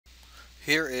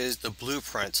Here is the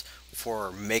blueprint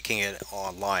for making it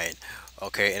online.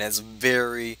 Okay, and it's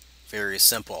very, very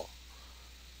simple.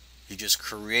 You just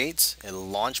create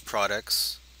and launch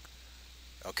products.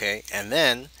 Okay, and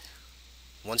then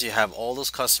once you have all those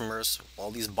customers,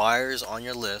 all these buyers on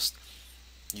your list,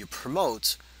 you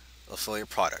promote affiliate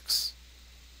products.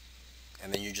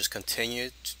 And then you just continue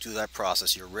to do that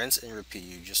process. You rinse and repeat.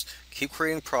 You just keep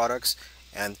creating products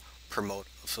and promote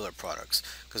affiliate products.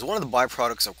 Because one of the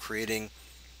byproducts of creating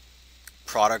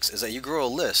products is that you grow a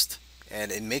list,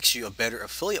 and it makes you a better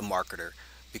affiliate marketer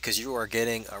because you are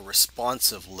getting a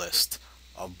responsive list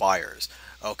of buyers.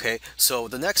 Okay, so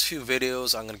the next few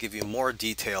videos I'm going to give you more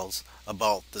details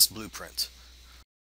about this blueprint.